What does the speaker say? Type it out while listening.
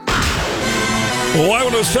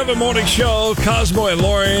Y107 Morning Show, Cosmo and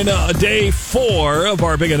Lauren, day 4 of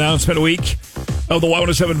our big announcement week of the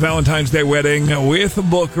Y107 Valentine's Day wedding with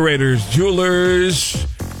Book Raiders Jewelers.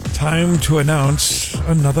 Time to announce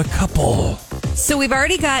another couple. So we've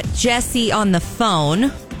already got Jesse on the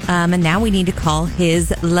phone, and now we need to call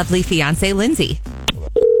his lovely fiance, Lindsay. I'm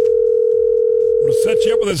going to set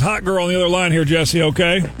you up with this hot girl on the other line here, Jesse,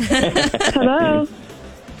 okay? Hello.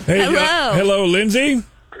 Hey, Hello. Hello, Lindsay.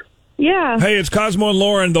 Yeah. Hey, it's Cosmo and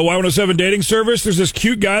Lauren, the Y107 dating service. There's this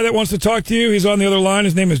cute guy that wants to talk to you. He's on the other line.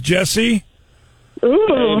 His name is Jesse.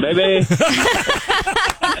 Ooh. Hey, baby.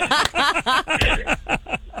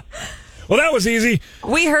 Well, that was easy.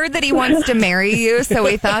 We heard that he wants to marry you, so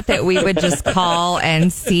we thought that we would just call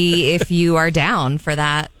and see if you are down for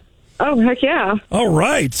that. Oh, heck yeah. All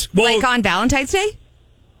right. Well, Like on Valentine's Day?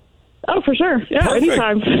 Oh, for sure. Yeah, perfect.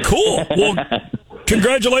 anytime. Cool. Well,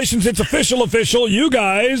 congratulations. It's official. You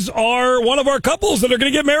guys are one of our couples that are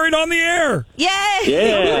going to get married on the air. Yay!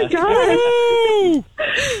 Yeah. Oh, Woo!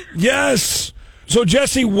 Yes. So,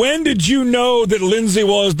 Jesse, when did you know that Lindsay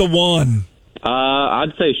was the one?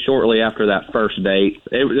 I'd say shortly after that first date.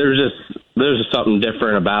 There's just something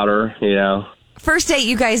different about her, you know. First date,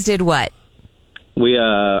 you guys did what?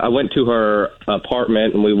 I went to her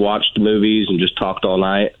apartment and we watched movies and just talked all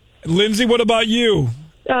night. Lindsay, what about you?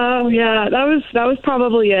 Oh, yeah. That was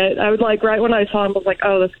probably it. I was like, right when I saw him, I was like,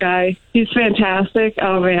 oh, this guy, he's fantastic.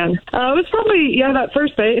 Oh, man. It was probably, that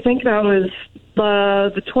first date. I think that was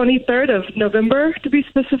the 23rd of November, to be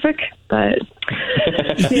specific. But,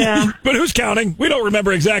 yeah. But who's counting? We don't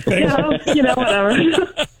remember exact things. Whatever.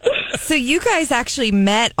 So you guys actually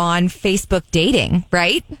met on Facebook dating,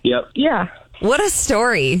 right? Yep. Yeah. What a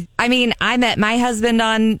story. I mean, I met my husband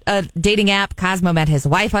on a dating app. Cosmo met his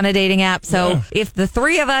wife on a dating app. So Yeah. if the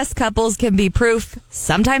three of us couples can be proof,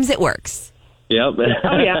 sometimes it works. Yep.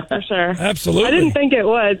 Oh, yeah, for sure. Absolutely. I didn't think it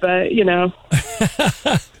would, but,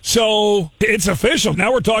 So it's official.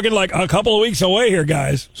 Now we're talking like a couple of weeks away here,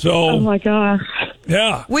 guys. So, oh, my gosh.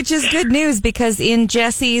 yeah. Which is good news because in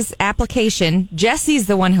Jesse's application, Jesse's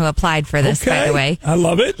the one who applied for this, by the way. I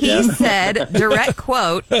love it. He said, direct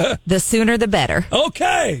quote, the sooner the better.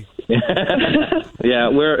 Okay. Yeah,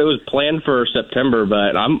 it was planned for September,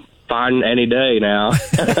 but I'm fine any day now.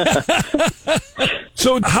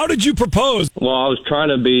 So how did you propose? Well, I was trying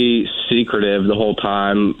to be secretive the whole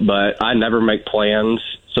time, but I never make plans,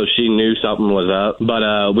 so she knew something was up.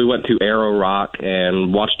 But we went to Arrow Rock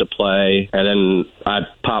and watched a play, and then I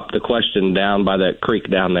popped the question down by that creek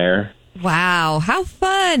down there. Wow, how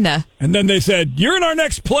fun. And then they said, you're in our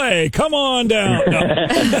next play. Come on down. No.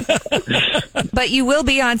 But you will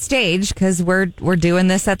be on stage because we're doing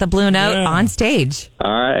this at the Blue Note on stage.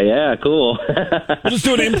 All right, yeah, cool. We'll just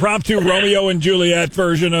do an impromptu Romeo and Juliet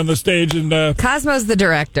version on the stage. And Cosmo's the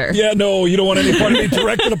director. yeah, no, you don't want any part of me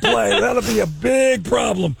directing a play. That'll be a big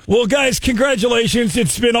problem. Well, guys, congratulations.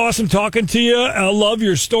 It's been awesome talking to you. I love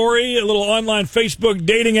your story. A little online Facebook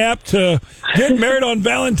dating app to get married on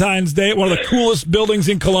Valentine's Day at one of the coolest buildings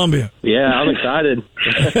in Columbia. Yeah, I'm excited.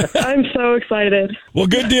 I'm so excited. Well,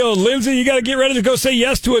 good deal. Lindsay, you got to get ready to go say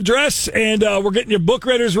yes to a dress, and we're getting your Book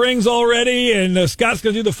Raiders rings already, and Scott's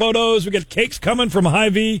going to do the photos. We got cakes coming from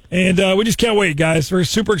Hy-Vee, and we just can't wait, guys. We're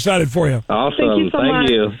super excited for you. Awesome. Thank you so much.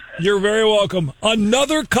 you. You're very welcome.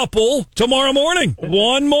 Another couple tomorrow morning.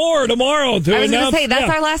 One more tomorrow. I was going to announce- say, that's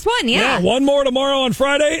our last one, yeah. One more tomorrow on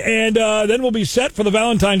Friday, and then we'll be set for the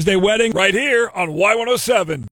Valentine's Day wedding right here on Y107.